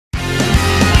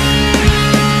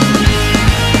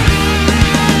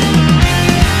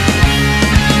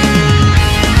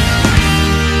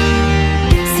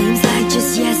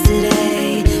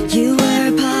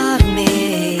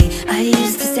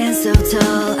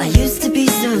I used to be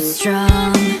so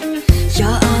strong.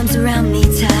 Your arms around me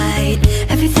tight,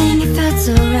 everything it felt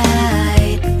so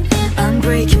right.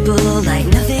 Unbreakable, like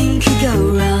nothing could go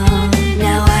wrong.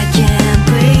 Now I can't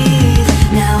breathe,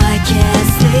 now I can't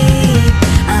sleep.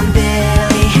 I'm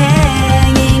barely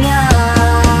hanging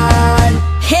on.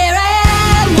 Here I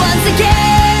am once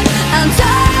again, I'm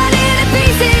torn into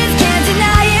pieces. Can't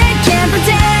deny it, can't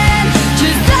pretend.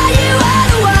 Just thought you were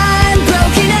the one,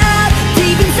 broken up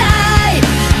deep inside.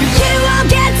 But you won't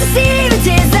get to see the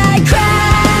tears I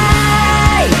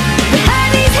cry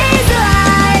behind these hazel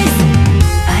eyes.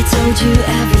 I told you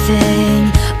everything,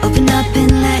 open up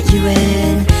and let you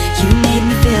in. You made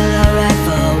me feel alright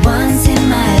for once in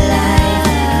my life.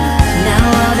 Now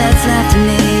all that's left of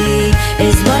me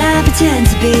is what I pretend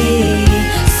to be.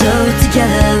 So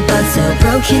together but so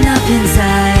broken up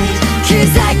inside.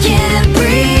 'Cause I can't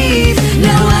breathe.